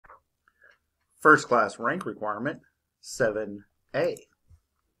First class rank requirement 7A.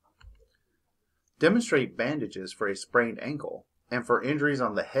 Demonstrate bandages for a sprained ankle and for injuries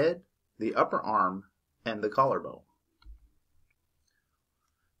on the head, the upper arm, and the collarbone.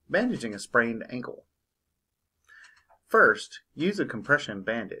 Bandaging a sprained ankle. First, use a compression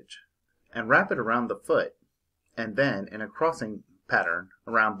bandage and wrap it around the foot and then in a crossing pattern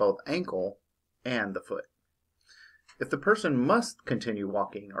around both ankle and the foot. If the person must continue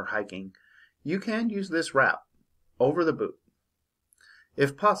walking or hiking, you can use this wrap over the boot.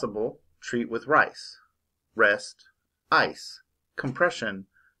 If possible, treat with rice, rest, ice, compression,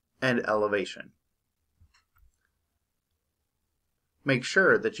 and elevation. Make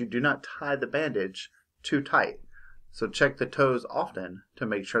sure that you do not tie the bandage too tight, so check the toes often to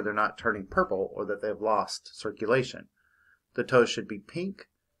make sure they're not turning purple or that they've lost circulation. The toes should be pink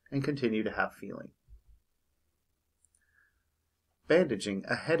and continue to have feeling. Bandaging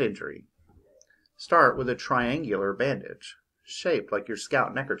a head injury. Start with a triangular bandage, shaped like your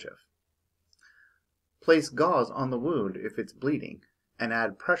scout neckerchief. Place gauze on the wound if it's bleeding, and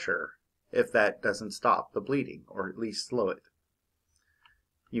add pressure if that doesn't stop the bleeding, or at least slow it.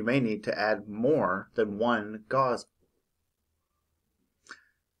 You may need to add more than one gauze.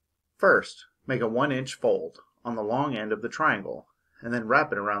 First, make a 1-inch fold on the long end of the triangle, and then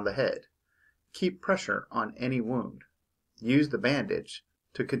wrap it around the head. Keep pressure on any wound. Use the bandage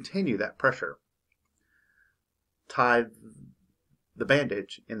to continue that pressure. Tie the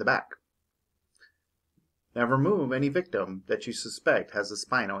bandage in the back. Now remove any victim that you suspect has a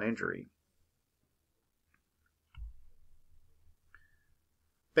spinal injury.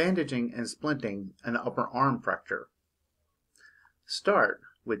 Bandaging and splinting an upper arm fracture. Start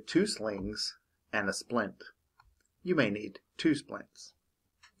with 2 slings and a splint. You may need 2 splints.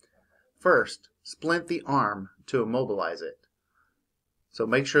 First, splint the arm to immobilize it. So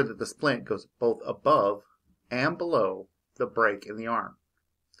make sure that the splint goes both above and below the break in the arm.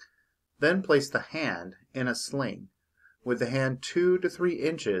 Then place the hand in a sling with the hand 2 to 3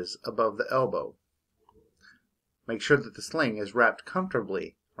 inches above the elbow. Make sure that the sling is wrapped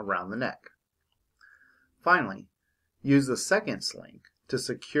comfortably around the neck. Finally, use the second sling to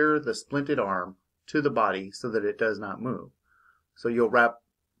secure the splinted arm to the body so that it does not move. So you'll wrap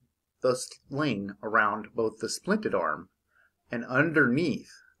the sling around both the splinted arm and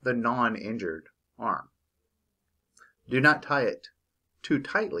underneath the non-injured arm. Do not tie it too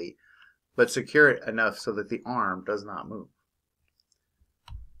tightly, but secure it enough so that the arm does not move.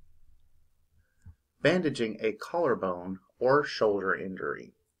 Bandaging a collarbone or shoulder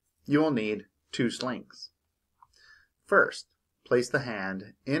injury. You will need 2 slings. First, place the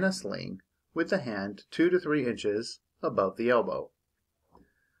hand in a sling with the hand 2 to 3 inches above the elbow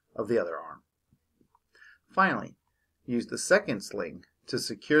of the other arm. Finally, use the second sling to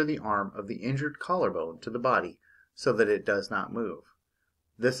secure the arm of the injured collarbone to the body so that it does not move.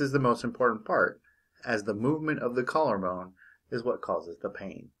 This is the most important part, as the movement of the collarbone is what causes the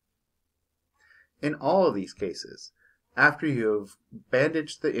pain. In all of these cases, after you have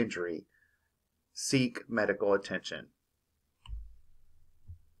bandaged the injury, seek medical attention.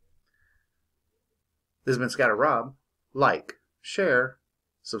 This has been Scouter Rob. Like, share,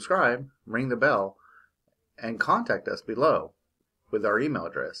 subscribe, ring the bell, and contact us below with our email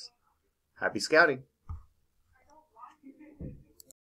address. Happy scouting!